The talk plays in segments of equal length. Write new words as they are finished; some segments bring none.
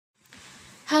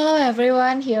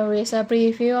everyone, here is a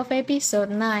preview of episode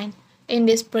 9. In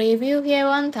this preview,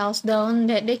 Hyewon tells Dawn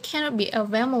that they cannot be a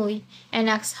family and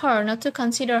asks her not to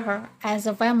consider her as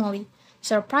a family.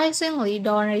 Surprisingly,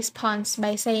 Dawn responds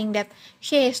by saying that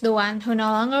she is the one who no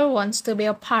longer wants to be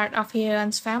a part of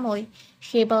Hyewon's family.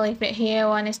 She believes that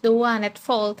Hyewon is the one at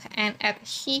fault and that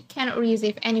she cannot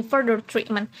receive any further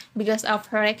treatment because of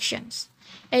her actions.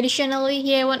 Additionally,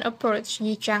 Hyewon approached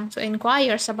Ji Chang to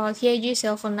inquire about Hyeji's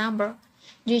cell phone number.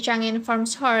 Ji Chang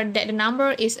informs her that the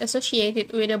number is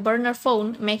associated with a burner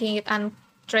phone, making it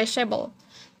untraceable.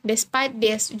 Despite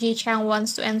this, Ji Chang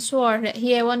wants to ensure that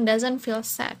Hyewon doesn't feel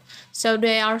sad, so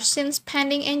they are seen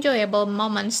spending enjoyable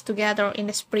moments together in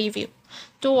this preview.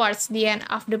 Towards the end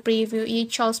of the preview,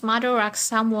 Yi-cheol's mother asks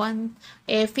someone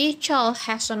if Yi-cheol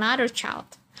has another child.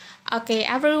 Okay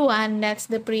everyone, that's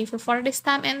the preview for this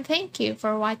time and thank you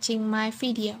for watching my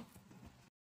video.